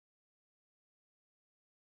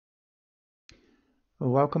Well,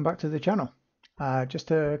 welcome back to the channel. Just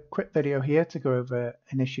a quick video here to go over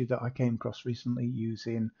an issue that I came across recently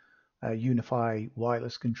using Unifi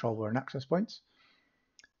wireless controller and access points.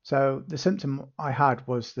 So the symptom I had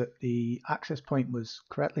was that the access point was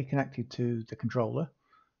correctly connected to the controller.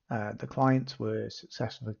 The clients were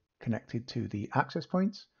successfully connected to the access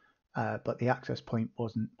points, but the access point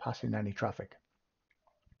wasn't passing any traffic.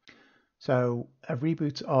 So a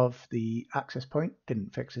reboot of the access point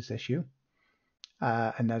didn't fix this issue.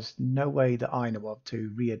 And there's no way that I know of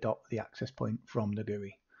to readopt the access point from the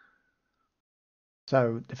GUI.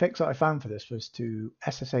 So the fix that I found for this was to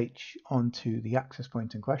SSH onto the access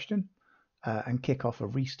point in question and kick off a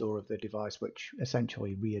restore of the device, which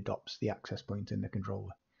essentially readopts the access point in the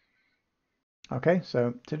controller. Okay,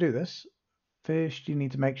 so to do this, first you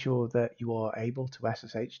need to make sure that you are able to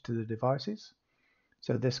SSH to the devices.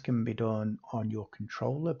 So this can be done on your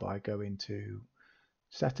controller by going to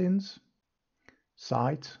Settings,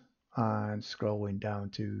 Site, and scrolling down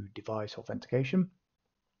to Device Authentication,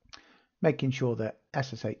 making sure that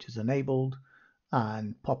SSH is enabled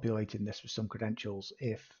and populating this with some credentials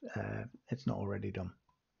if it's not already done.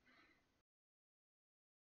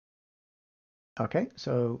 Okay,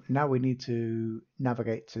 so now we need to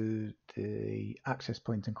navigate to the access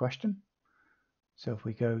point in question. So if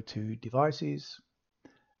we go to Devices,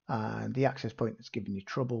 and the access point that's giving you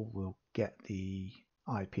trouble, we'll get the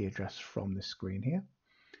IP address from this screen here.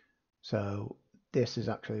 So this is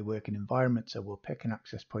actually a working environment, so we'll pick an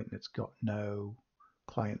access point that's got no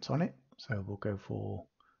clients on it. So we'll go for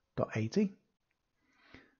 .80.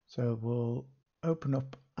 So we'll open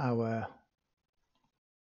up our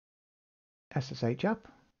SSH app.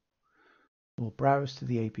 We'll browse to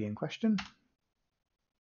the AP in question,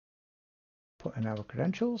 put in our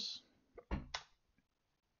credentials.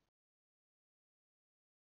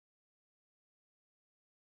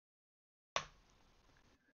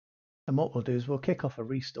 And what we'll do is we'll kick off a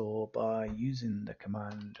restore by using the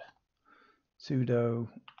command sudo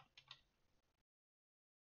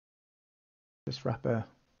syswrapper.sh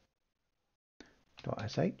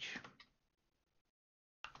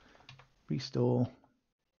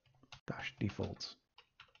restore-defaults.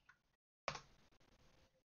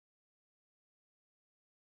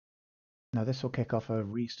 Now this will kick off a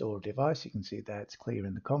restore device. You can see there it's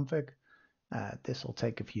clearing the config. This will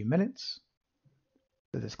take a few minutes.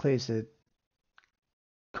 So this clears the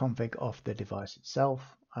config off the device itself.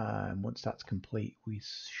 Once that's complete, we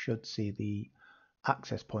should see the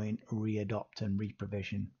access point readopt and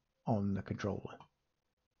reprovision on the controller.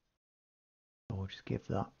 So we'll just give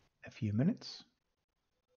that a few minutes.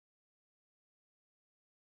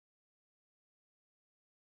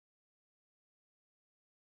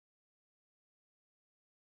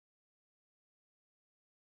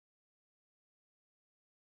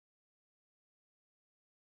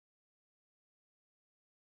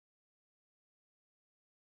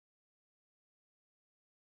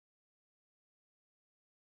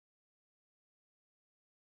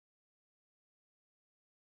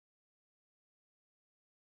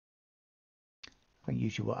 I think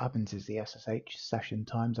usually what happens is the SSH session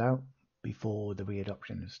times out before the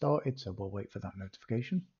readoption has started, so we'll wait for that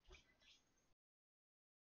notification.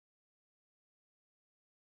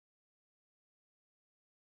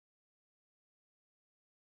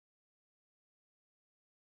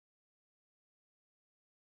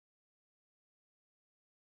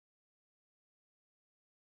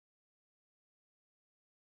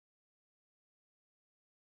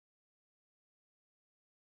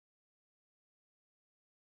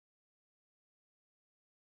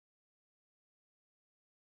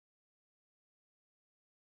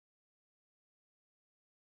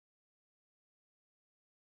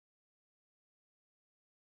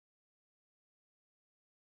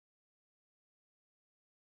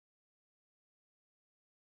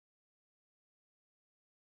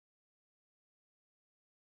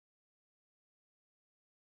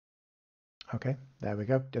 Okay, there we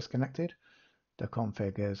go, disconnected. The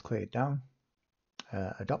config is cleared down.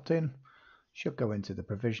 Adopting should go into the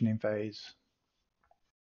provisioning phase.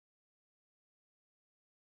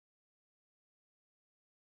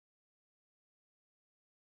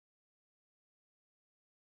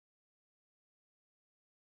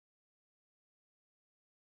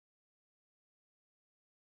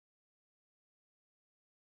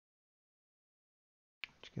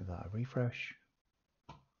 Just give that a refresh.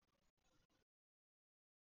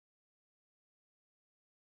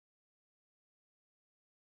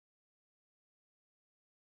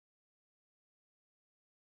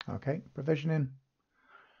 Okay, provisioning.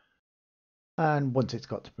 And once it's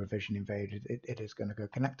got to provisioning phase, it is going to go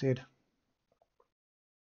connected.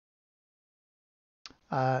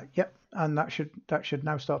 Yep, and that should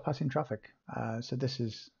now start passing traffic. So this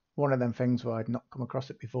is one of them things where I'd not come across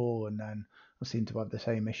it before, and then I seem to have the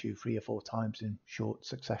same issue 3 or 4 times in short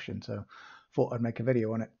succession. So thought I'd make a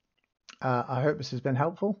video on it. I hope this has been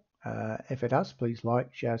helpful. If it has, please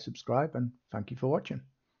like, share, subscribe, and thank you for watching.